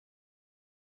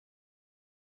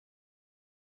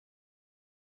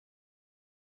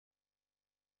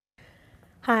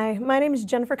Hi, my name is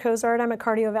Jennifer Cozart. I'm a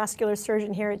cardiovascular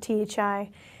surgeon here at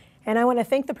THI, and I want to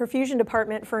thank the Perfusion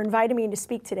Department for inviting me to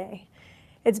speak today.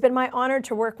 It's been my honor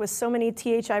to work with so many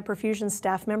THI Perfusion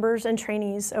staff members and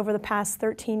trainees over the past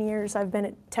 13 years I've been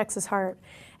at Texas Heart,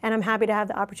 and I'm happy to have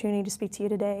the opportunity to speak to you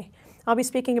today. I'll be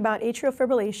speaking about atrial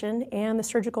fibrillation and the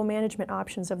surgical management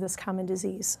options of this common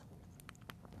disease.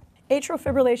 Atrial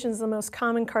fibrillation is the most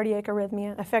common cardiac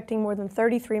arrhythmia, affecting more than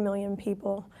 33 million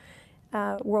people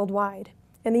worldwide.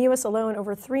 In the U.S. alone,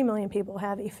 over 3 million people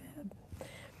have AFib.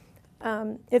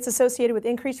 It's associated with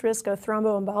increased risk of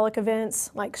thromboembolic events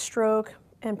like stroke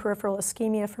and peripheral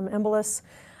ischemia from embolus,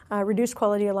 reduced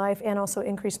quality of life, and also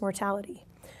increased mortality.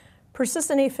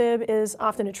 Persistent AFib is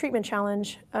often a treatment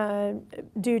challenge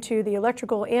due to the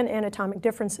electrical and anatomic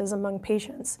differences among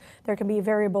patients. There can be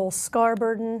variable scar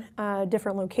burden,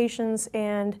 different locations,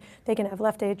 and they can have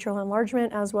left atrial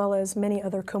enlargement as well as many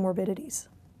other comorbidities.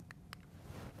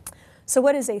 So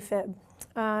what is AFib?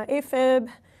 AFib,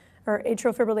 or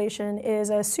atrial fibrillation, is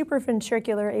a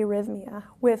supraventricular arrhythmia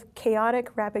with chaotic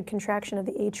rapid contraction of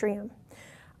the atrium.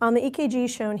 On the EKG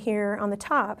shown here on the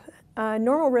top,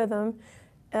 normal rhythm,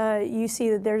 you see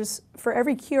that there's, for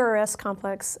every QRS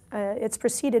complex, it's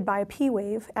preceded by a P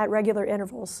wave at regular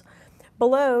intervals.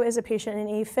 Below is a patient in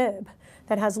AFib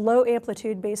that has low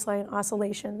amplitude baseline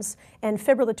oscillations and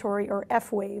fibrillatory or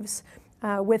F waves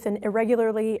with an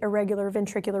irregular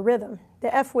ventricular rhythm.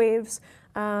 The F waves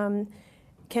can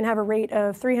have a rate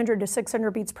of 300 to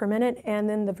 600 beats per minute, and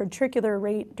then the ventricular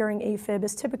rate during AFib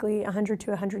is typically 100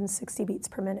 to 160 beats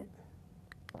per minute.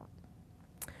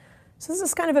 So this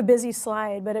is kind of a busy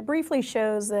slide, but it briefly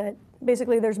shows that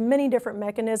basically there's many different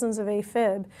mechanisms of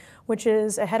AFib, which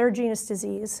is a heterogeneous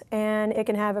disease, and it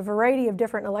can have a variety of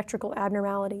different electrical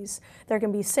abnormalities. There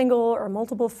can be single or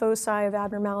multiple foci of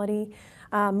abnormality,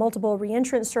 multiple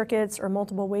reentrant circuits, or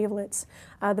multiple wavelets.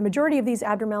 The majority of these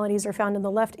abnormalities are found in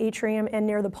the left atrium and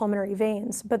near the pulmonary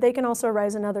veins, but they can also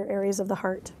arise in other areas of the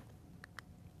heart.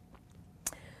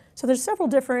 So there's several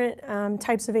different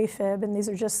types of AFib, and these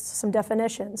are just some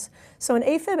definitions. So an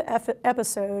AFib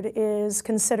episode is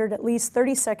considered at least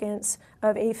 30 seconds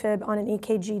of AFib on an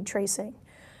EKG tracing.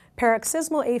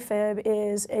 Paroxysmal AFib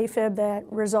is AFib that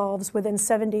resolves within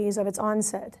 7 days of its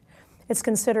onset. It's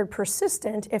considered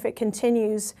persistent if it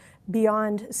continues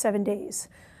beyond 7 days.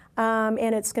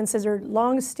 And it's considered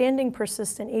long-standing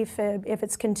persistent AFib if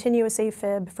it's continuous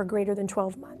AFib for greater than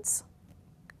 12 months.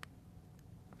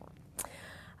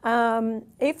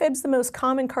 AFib is the most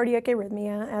common cardiac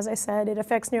arrhythmia. As I said, it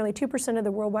affects nearly 2% of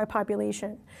the worldwide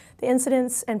population. The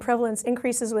incidence and prevalence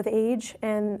increases with age,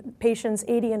 and patients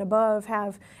 80 and above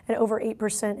have an over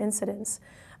 8% incidence.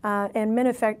 And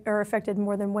men are affected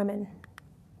more than women.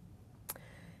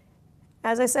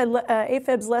 As I said,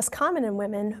 AFib is less common in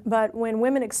women, but when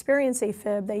women experience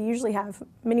AFib, they usually have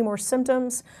many more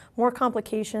symptoms, more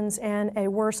complications, and a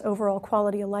worse overall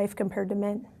quality of life compared to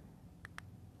men.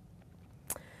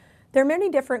 There are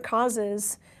many different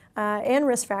causes and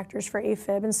risk factors for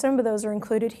AFib, and some of those are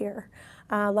included here,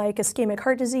 like ischemic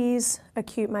heart disease,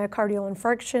 acute myocardial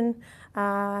infarction,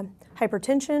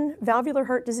 hypertension, valvular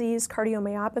heart disease,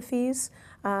 cardiomyopathies,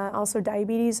 also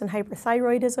diabetes and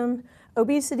hyperthyroidism.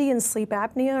 Obesity and sleep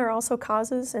apnea are also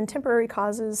causes, and temporary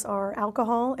causes are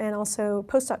alcohol and also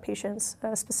post-op patients,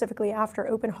 specifically after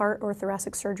open heart or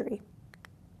thoracic surgery.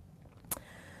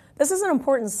 This is an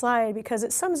important slide because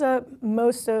it sums up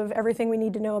most of everything we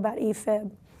need to know about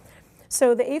AFib.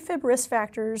 So the AFib risk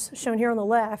factors shown here on the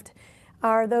left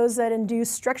are those that induce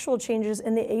structural changes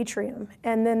in the atrium,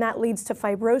 and then that leads to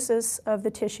fibrosis of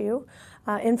the tissue,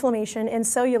 inflammation, and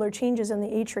cellular changes in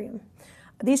the atrium.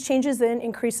 These changes then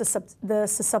increase the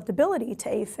susceptibility to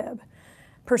AFib.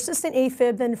 Persistent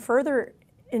AFib then further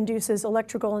induces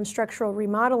electrical and structural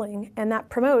remodeling, and that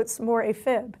promotes more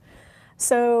AFib.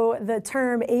 So the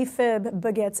term AFib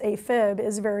begets AFib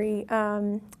is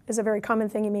a very common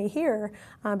thing you may hear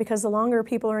because the longer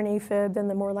people are in AFib, then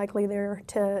the more likely they're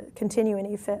to continue in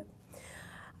AFib.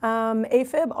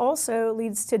 AFib also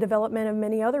leads to development of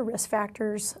many other risk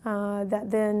factors that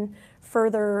then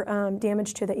further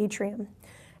damage to the atrium.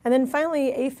 And then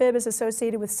finally, AFib is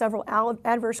associated with several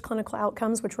adverse clinical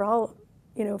outcomes, which we're all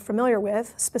familiar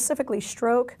with, specifically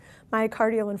stroke,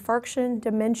 myocardial infarction,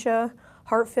 dementia,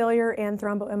 heart failure, and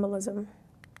thromboembolism.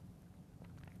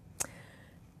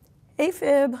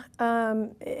 AFib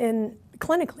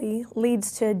clinically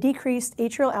leads to decreased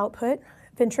atrial output,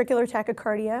 ventricular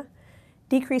tachycardia,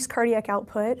 decreased cardiac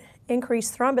output,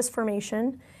 increased thrombus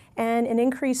formation, and an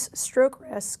increased stroke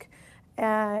risk.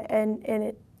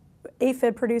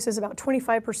 AFib produces about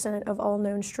 25% of all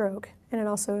known stroke, and it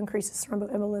also increases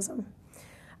thromboembolism.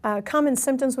 Common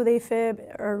symptoms with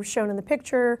AFib are shown in the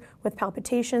picture with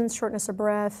palpitations, shortness of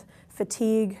breath,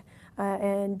 fatigue,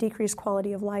 and decreased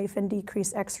quality of life and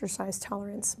decreased exercise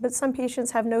tolerance. But some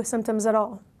patients have no symptoms at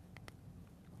all.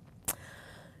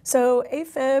 So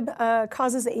AFib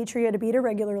causes the atria to beat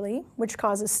irregularly, which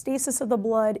causes stasis of the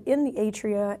blood in the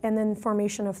atria and then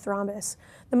formation of thrombus.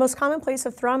 The most common place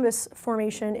of thrombus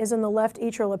formation is in the left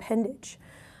atrial appendage,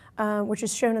 which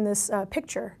is shown in this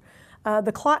picture.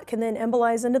 The clot can then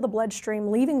embolize into the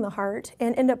bloodstream, leaving the heart,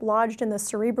 and end up lodged in the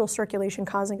cerebral circulation,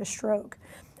 causing a stroke.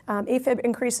 AFib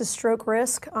increases stroke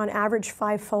risk on average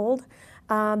 5-fold.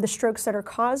 The strokes that are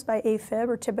caused by AFib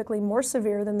are typically more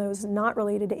severe than those not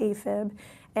related to AFib,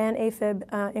 and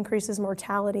AFib increases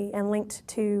mortality and linked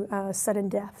to sudden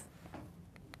death.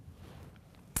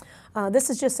 This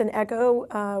is just an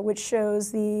echo which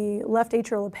shows the left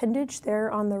atrial appendage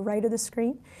there on the right of the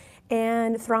screen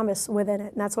and thrombus within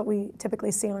it, and that's what we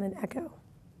typically see on an echo.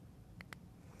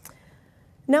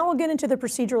 Now we'll get into the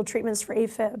procedural treatments for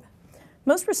AFib.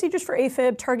 Most procedures for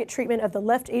AFib target treatment of the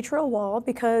left atrial wall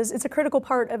because it's a critical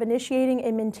part of initiating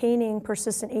and maintaining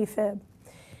persistent AFib.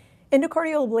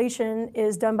 Endocardial ablation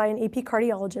is done by an EP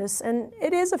cardiologist, and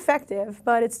it is effective,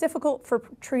 but it's difficult for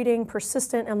treating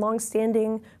persistent and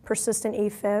long-standing persistent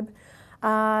AFib.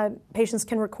 Patients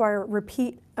can require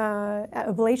repeat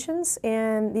ablations,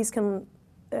 and these can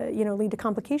lead to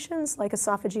complications like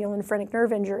esophageal and phrenic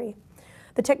nerve injury.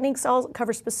 The techniques I'll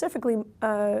cover specifically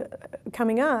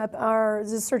coming up are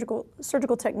the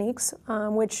surgical techniques,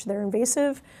 which they're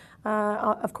invasive,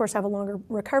 of course have a longer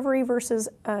recovery versus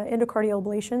endocardial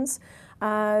ablations.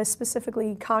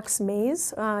 Specifically,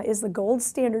 Cox-Maze is the gold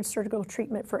standard surgical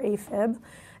treatment for AFib.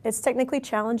 It's technically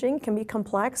challenging, can be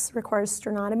complex, requires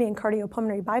sternotomy and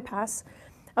cardiopulmonary bypass.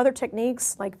 Other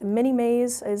techniques, like the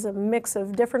mini-maze, is a mix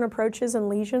of different approaches and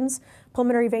lesions.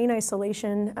 Pulmonary vein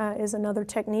isolation is another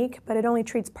technique, but it only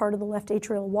treats part of the left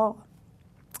atrial wall.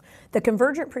 The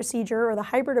convergent procedure, or the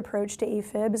hybrid approach to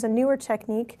AFib, is a newer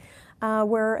technique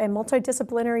where a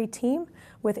multidisciplinary team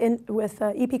with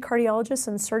EP cardiologists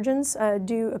and surgeons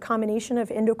do a combination of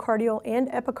endocardial and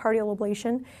epicardial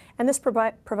ablation, and this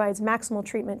provides maximal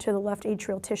treatment to the left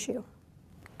atrial tissue.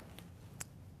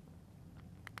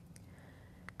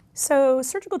 So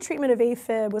surgical treatment of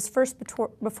AFib was first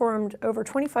performed over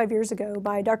 25 years ago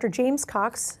by Dr. James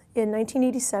Cox in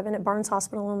 1987 at Barnes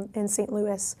Hospital in St.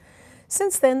 Louis.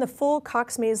 Since then, the full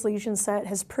Cox-Maze lesion set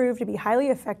has proved to be highly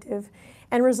effective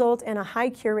and result in a high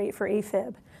cure rate for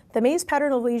AFib. The maze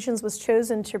pattern of lesions was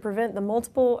chosen to prevent the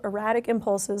multiple erratic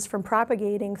impulses from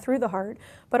propagating through the heart,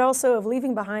 but also of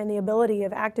leaving behind the ability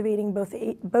of activating both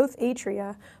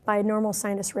atria by a normal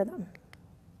sinus rhythm.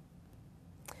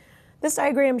 This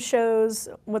diagram shows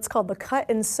what's called the cut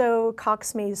and sew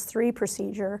Cox-Maze 3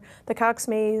 procedure. The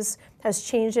Cox-Maze has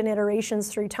changed in iterations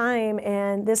through time,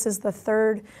 and this is the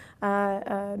third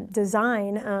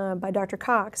design by Dr.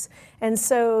 Cox. And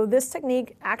so this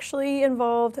technique actually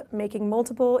involved making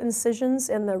multiple incisions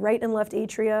in the right and left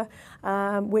atria,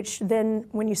 which then,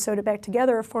 when you sewed it back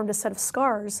together, formed a set of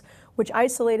scars, which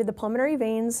isolated the pulmonary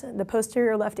veins, the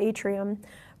posterior left atrium.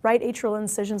 Right atrial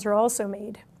incisions are also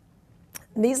made.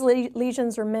 These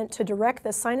lesions are meant to direct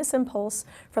the sinus impulse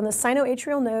from the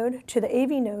sinoatrial node to the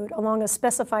AV node along a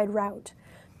specified route.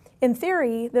 In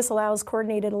theory, this allows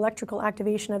coordinated electrical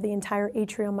activation of the entire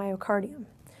atrial myocardium.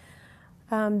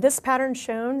 This pattern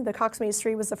shown, the Cox-Maze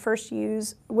 3, was first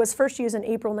used in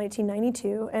April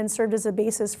 1992 and served as a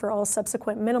basis for all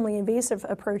subsequent minimally invasive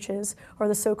approaches, or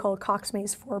the so-called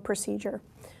Cox-Maze 4 procedure.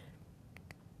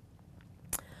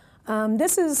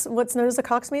 This is what's known as the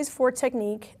Cox-Maze 4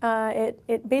 technique.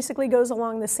 It basically goes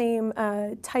along the same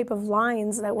type of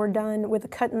lines that were done with the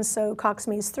cut and sew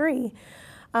Cox-Maze 3,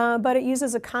 but it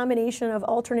uses a combination of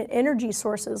alternate energy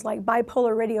sources like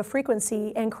bipolar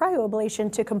radiofrequency and cryoablation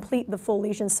to complete the full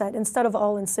lesion set instead of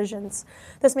all incisions.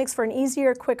 This makes for an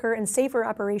easier, quicker, and safer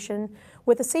operation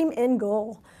with the same end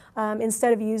goal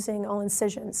instead of using all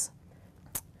incisions.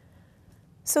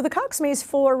 So the Cox-Maze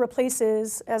 4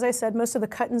 replaces, as I said, most of the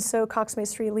cut and sew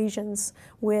Cox-Maze 3 lesions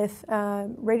with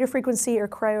radiofrequency or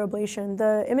cryoablation.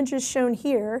 The images shown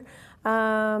here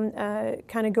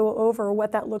kind of go over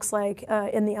what that looks like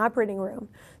in the operating room.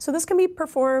 So this can be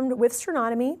performed with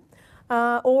sternotomy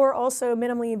or also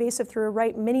minimally invasive through a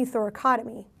right mini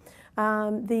thoracotomy.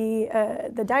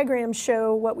 The diagrams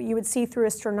show what you would see through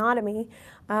a sternotomy.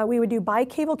 We would do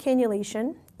bicaval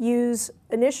cannulation, use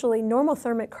initially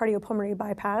normothermic cardiopulmonary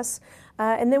bypass,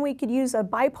 and then we could use a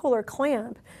bipolar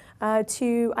clamp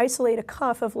to isolate a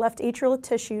cuff of left atrial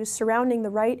tissue surrounding the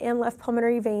right and left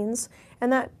pulmonary veins,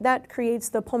 and that creates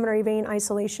the pulmonary vein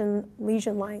isolation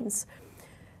lesion lines.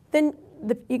 Then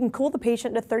You can cool the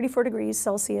patient to 34 degrees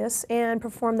Celsius and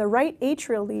perform the right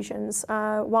atrial lesions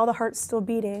while the heart's still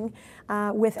beating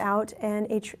without an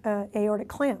aortic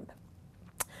clamp.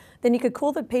 Then you could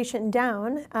cool the patient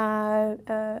down,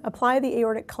 apply the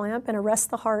aortic clamp, and arrest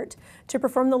the heart to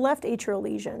perform the left atrial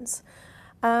lesions.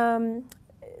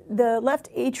 The left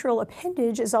atrial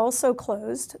appendage is also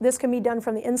closed. This can be done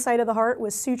from the inside of the heart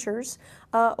with sutures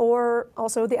or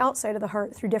also the outside of the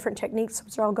heart through different techniques,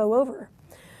 which I'll go over.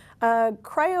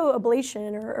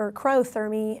 Cryoablation or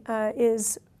cryothermy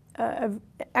is an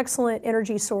excellent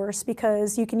energy source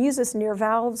because you can use this near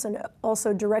valves and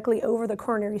also directly over the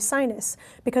coronary sinus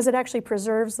because it actually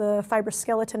preserves the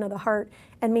fibroskeleton of the heart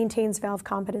and maintains valve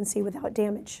competency without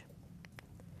damage.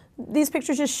 These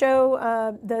pictures just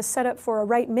show the setup for a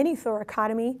right mini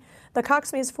thoracotomy. The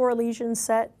Cox-Maze 4 lesion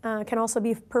set can also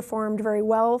be performed very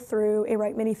well through a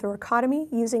right mini thoracotomy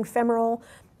using femoral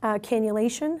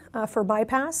cannulation for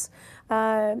bypass.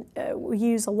 We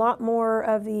use a lot more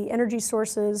of the energy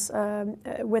sources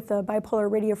with the bipolar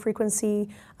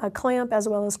radiofrequency clamp as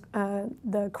well as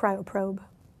the cryoprobe.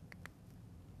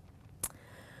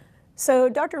 So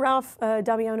Dr. Ralph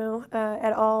Damiano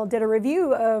et al. Did a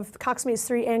review of Cox-Maze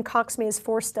 3 and Cox-Maze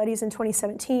 4 studies in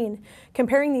 2017,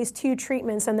 comparing these two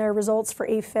treatments and their results for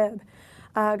AFib.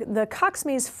 The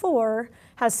Cox-Maze 4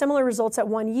 has similar results at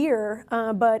 1 year,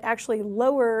 but actually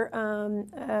lower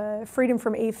freedom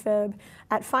from AFib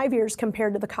at 5 years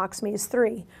compared to the Cox-Maze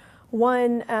 3.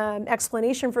 One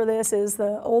explanation for this is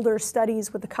the older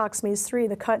studies with the Cox-Maze 3,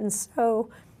 the cut and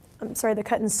sew,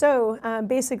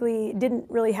 basically didn't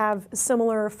really have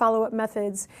similar follow-up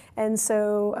methods, and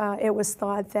so it was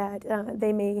thought that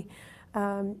they may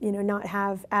not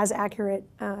have as accurate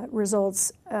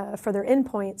results for their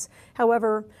endpoints.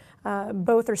 However,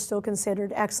 both are still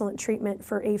considered excellent treatment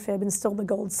for AFib and still the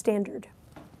gold standard.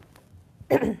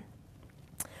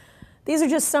 These are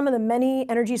just some of the many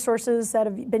energy sources that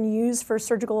have been used for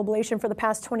surgical ablation for the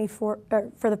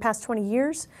past 20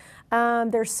 years.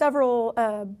 There's several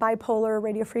bipolar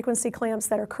radiofrequency clamps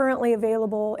that are currently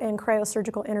available and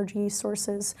cryosurgical energy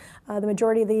sources. The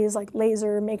majority of these, like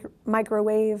laser,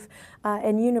 microwave,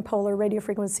 and unipolar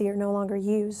radiofrequency, are no longer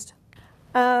used.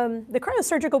 The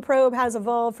cryosurgical probe has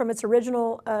evolved from its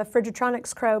original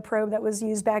Frigitronics cryoprobe that was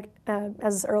used back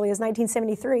as early as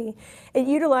 1973. It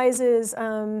utilizes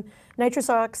nitrous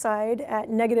oxide at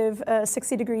negative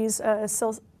 60 degrees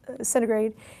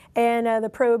centigrade, and the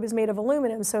probe is made of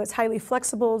aluminum, so it's highly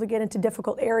flexible to get into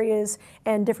difficult areas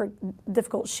and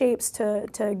difficult shapes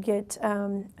to get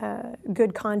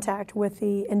good contact with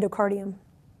the endocardium.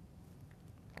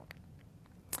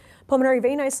 Pulmonary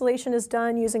vein isolation is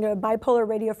done using a bipolar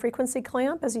radiofrequency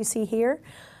clamp, as you see here.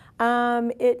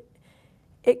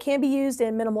 It can be used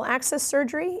in minimal access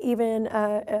surgery, even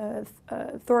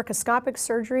thoracoscopic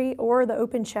surgery, or the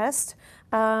open chest.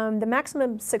 The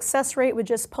maximum success rate with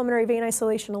just pulmonary vein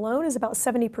isolation alone is about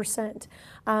 70%.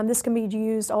 This can be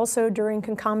used also during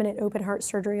concomitant open heart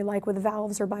surgery, like with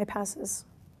valves or bypasses.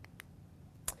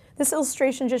 This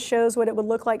illustration just shows what it would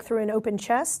look like through an open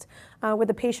chest with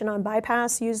the patient on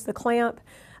bypass. Use the clamp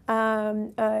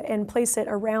and place it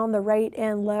around the right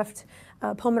and left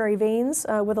pulmonary veins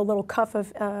with a little cuff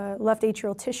of left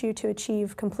atrial tissue to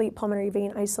achieve complete pulmonary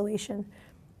vein isolation.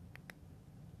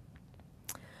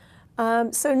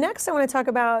 So next I want to talk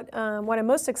about what I'm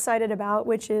most excited about,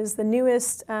 which is the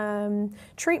newest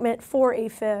treatment for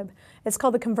AFib. It's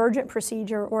called the convergent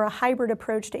procedure, or a hybrid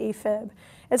approach to AFib.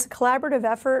 It's a collaborative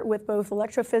effort with both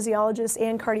electrophysiologists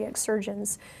and cardiac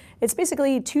surgeons. It's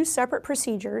basically two separate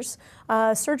procedures,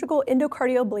 surgical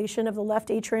endocardial ablation of the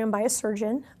left atrium by a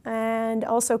surgeon, and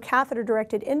also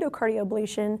catheter-directed endocardial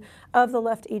ablation of the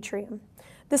left atrium.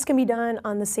 This can be done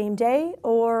on the same day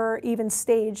or even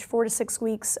staged 4 to 6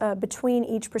 weeks between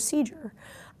each procedure.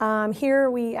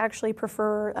 Here we actually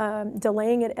prefer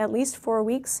delaying it at least 4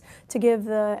 weeks to give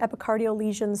the epicardial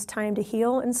lesions time to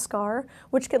heal and scar,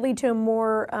 which could lead to a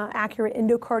more accurate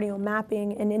endocardial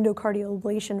mapping and endocardial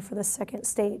ablation for the second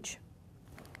stage.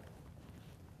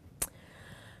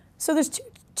 So there's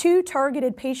two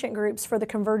targeted patient groups for the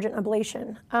convergent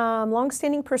ablation.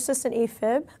 Longstanding persistent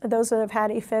AFib, those that have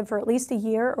had AFib for at least a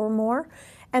year or more,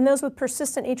 and those with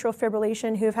persistent atrial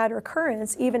fibrillation who have had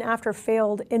recurrence even after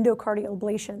failed endocardial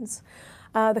ablations.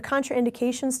 The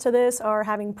contraindications to this are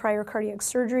having prior cardiac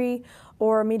surgery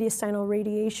or mediastinal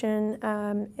radiation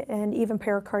and even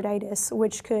pericarditis,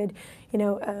 which could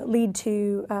lead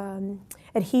to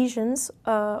adhesions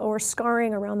or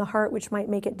scarring around the heart, which might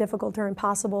make it difficult or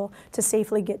impossible to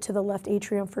safely get to the left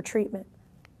atrium for treatment.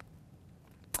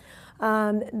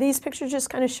 These pictures just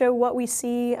kind of show what we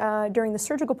see during the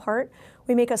surgical part.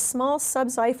 We make a small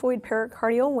subxiphoid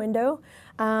pericardial window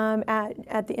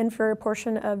at the inferior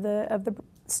portion of the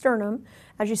sternum,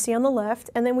 as you see on the left,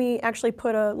 and then we actually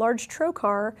put a large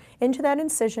trocar into that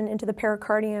incision, into the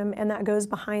pericardium, and that goes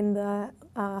behind the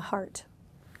heart.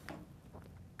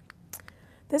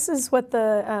 This is what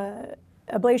the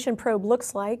ablation probe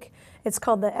looks like. It's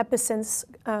called the Episense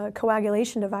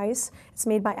coagulation device. It's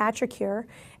made by Atrial,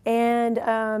 and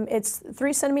it's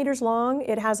 3 centimeters long.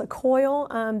 It has a coil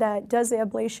that does the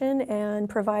ablation and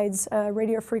provides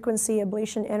radiofrequency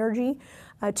ablation energy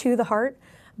to the heart.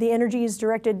 The energy is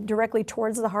directed directly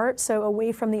towards the heart, so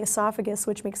away from the esophagus,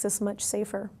 which makes this much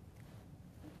safer.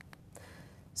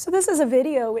 So this is a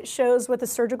video which shows what the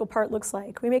surgical part looks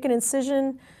like. We make an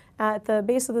incision at the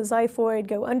base of the xiphoid,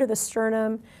 go under the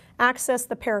sternum, access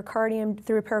the pericardium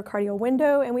through a pericardial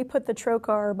window, and we put the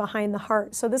trocar behind the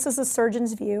heart. So this is the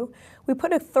surgeon's view. We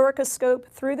put a thoracoscope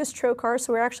through this trocar,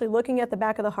 so we're actually looking at the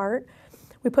back of the heart.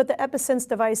 We put the Episense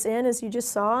device in, as you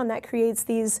just saw, and that creates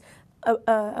these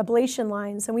ablation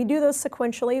lines. And we do those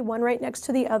sequentially, one right next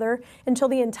to the other, until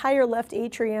the entire left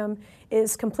atrium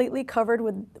is completely covered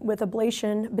with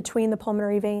ablation between the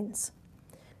pulmonary veins.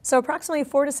 So approximately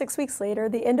 4 to 6 weeks later,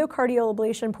 the endocardial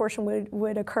ablation portion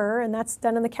would occur, and that's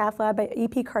done in the cath lab by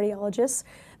EP cardiologists.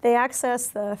 They access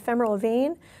the femoral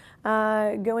vein,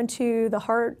 go into the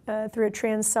heart through a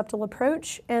transseptal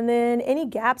approach, and then any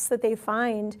gaps that they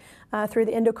find through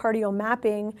the endocardial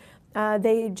mapping,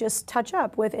 they just touch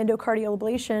up with endocardial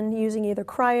ablation using either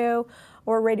cryo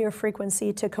or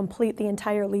radiofrequency to complete the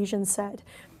entire lesion set.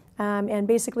 And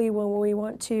basically, when we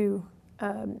want to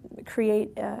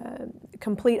create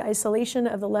complete isolation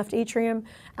of the left atrium,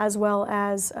 as well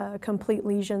as complete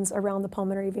lesions around the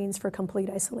pulmonary veins for complete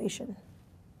isolation.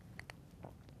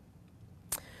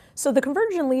 So the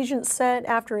convergent lesion set,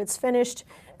 after it's finished,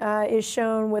 is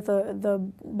shown with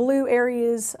the blue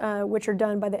areas, which are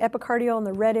done by the epicardial, and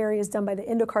the red areas done by the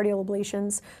endocardial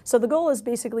ablations. So the goal is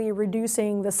basically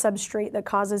reducing the substrate that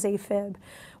causes AFib.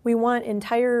 We want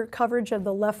entire coverage of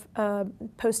the left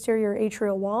posterior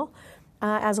atrial wall,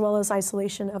 as well as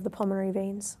isolation of the pulmonary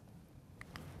veins.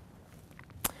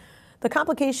 The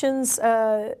complications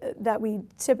that we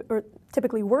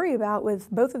typically worry about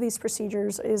with both of these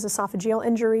procedures is esophageal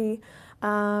injury.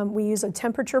 We use a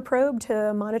temperature probe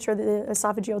to monitor the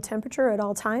esophageal temperature at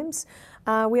all times.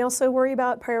 We also worry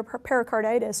about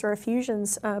pericarditis or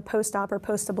effusions post-op or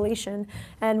post-ablation,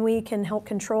 and we can help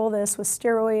control this with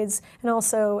steroids and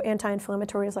also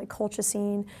anti-inflammatories like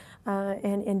colchicine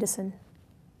and indocin.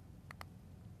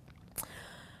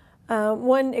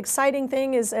 One exciting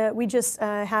thing is we just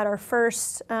had our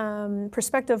first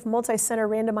prospective multi-center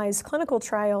randomized clinical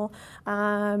trial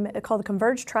called the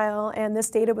CONVERGE trial, and this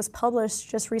data was published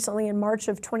just recently in March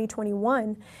of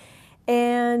 2021.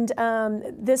 And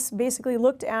this basically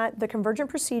looked at the convergent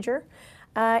procedure,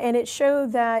 and it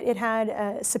showed that it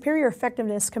had superior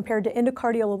effectiveness compared to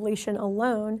endocardial ablation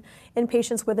alone in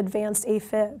patients with advanced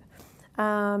AFib.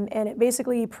 And it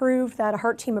basically proved that a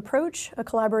heart team approach, a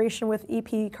collaboration with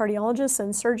EP cardiologists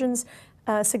and surgeons,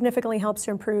 significantly helps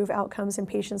to improve outcomes in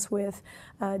patients with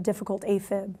difficult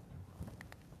AFib.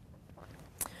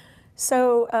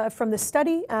 So from the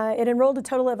study, it enrolled a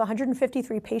total of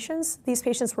 153 patients. These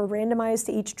patients were randomized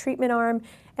to each treatment arm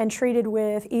and treated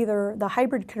with either the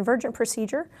hybrid convergent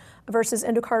procedure versus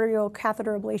endocardial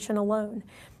catheter ablation alone.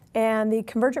 And the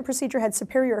convergent procedure had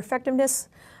superior effectiveness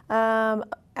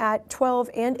at 12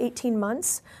 and 18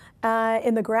 months.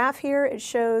 In the graph here, it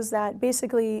shows that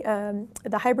basically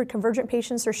the hybrid convergent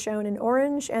patients are shown in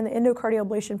orange and the endocardial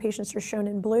ablation patients are shown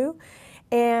in blue.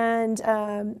 And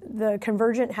the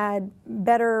convergent had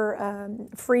better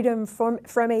freedom from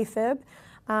AFib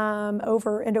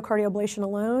over endocardial ablation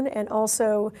alone. And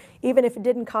also, even if it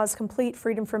didn't cause complete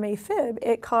freedom from AFib,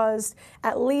 it caused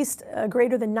at least a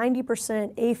greater than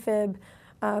 90% AFib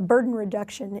burden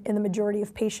reduction in the majority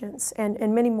of patients, and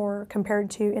many more compared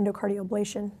to endocardial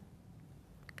ablation.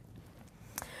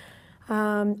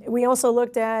 We also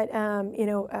looked at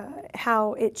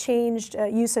how it changed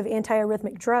use of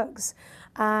antiarrhythmic drugs.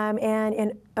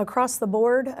 And across the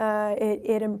board,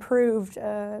 it improved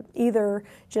either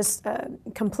just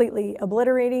completely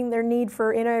obliterating their need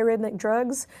for antiarrhythmic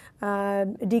drugs,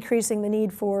 decreasing the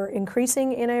need for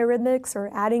increasing antiarrhythmics or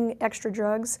adding extra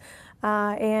drugs,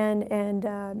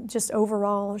 and just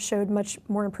overall showed much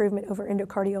more improvement over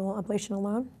endocardial ablation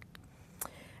alone.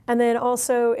 And then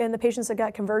also in the patients that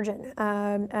got convergent,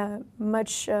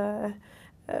 much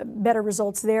better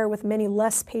results there, with many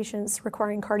less patients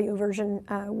requiring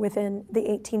cardioversion within the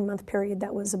 18-month period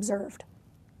that was observed.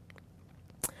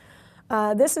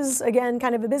 This is, again,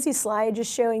 kind of a busy slide,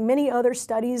 just showing many other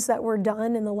studies that were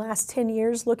done in the last 10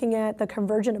 years looking at the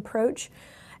convergent approach.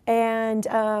 And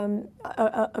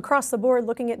across the board,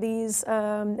 looking at these,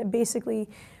 basically,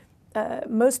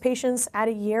 most patients at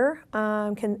a year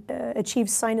can achieve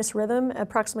sinus rhythm,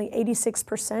 approximately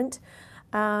 86%.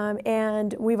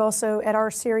 And we've also, at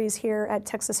our series here at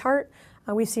Texas Heart,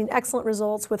 we've seen excellent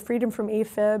results with freedom from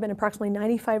AFib in approximately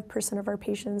 95% of our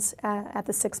patients at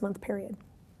the 6-month period.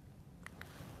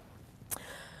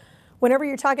 Whenever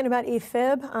you're talking about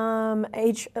AFib,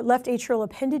 left atrial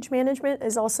appendage management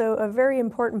is also a very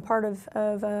important part of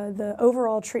the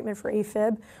overall treatment for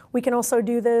AFib. We can also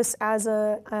do this as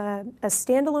a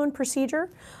standalone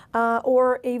procedure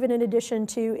or even in addition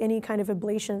to any kind of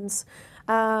ablations.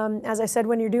 As I said,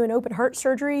 when you're doing open heart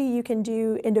surgery, you can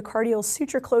do endocardial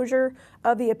suture closure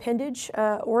of the appendage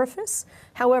orifice.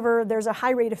 However, there's a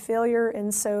high rate of failure,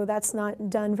 and so that's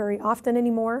not done very often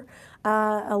anymore.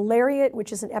 A lariat,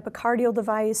 which is an epicardial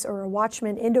device, or a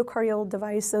Watchman endocardial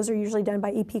device, those are usually done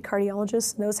by EP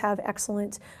cardiologists, and those have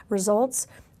excellent results.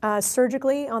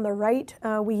 Surgically, on the right,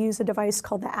 we use a device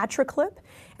called the Atrial,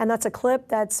 and that's a clip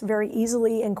that's very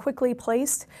easily and quickly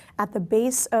placed at the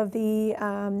base of the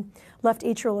left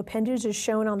atrial appendage, as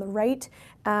shown on the right,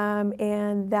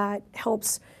 and that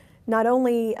helps not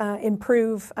only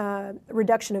improve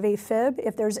reduction of AFib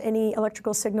if there's any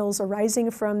electrical signals arising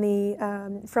from the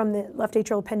left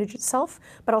atrial appendage itself,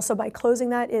 but also by closing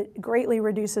that, it greatly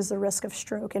reduces the risk of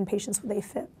stroke in patients with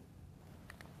AFib.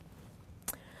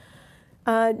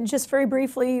 Just very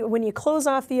briefly, when you close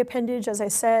off the appendage, as I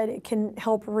said, it can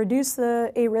help reduce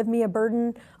the arrhythmia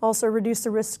burden, also reduce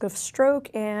the risk of stroke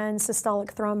and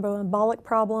systolic thromboembolic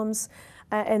problems.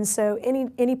 And so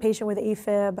any patient with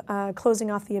AFib, closing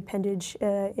off the appendage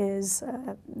is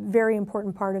a very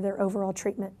important part of their overall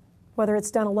treatment, whether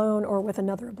it's done alone or with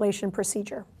another ablation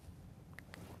procedure.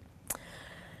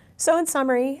 So in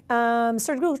summary,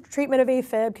 surgical treatment of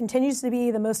AFib continues to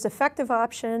be the most effective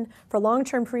option for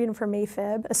long-term freedom from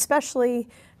AFib, especially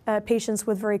patients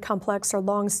with very complex or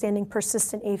long-standing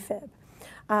persistent AFib.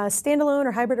 Standalone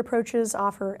or hybrid approaches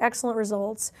offer excellent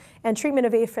results, and treatment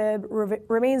of AFib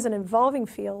remains an evolving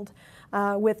field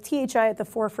with THI at the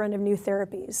forefront of new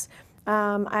therapies.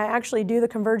 I actually do the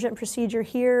convergent procedure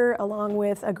here along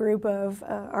with a group of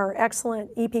our excellent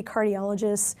EP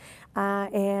cardiologists,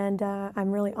 and I'm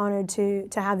really honored to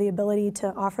have the ability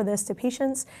to offer this to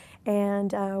patients,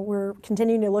 and we're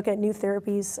continuing to look at new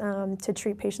therapies to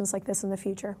treat patients like this in the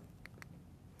future.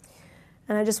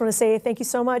 And I just want to say thank you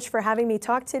so much for having me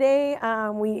talk today.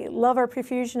 We love our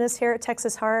perfusionists here at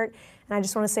Texas Heart, and I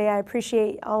just want to say I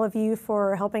appreciate all of you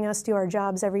for helping us do our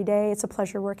jobs every day. It's a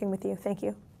pleasure working with you. Thank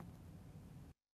you.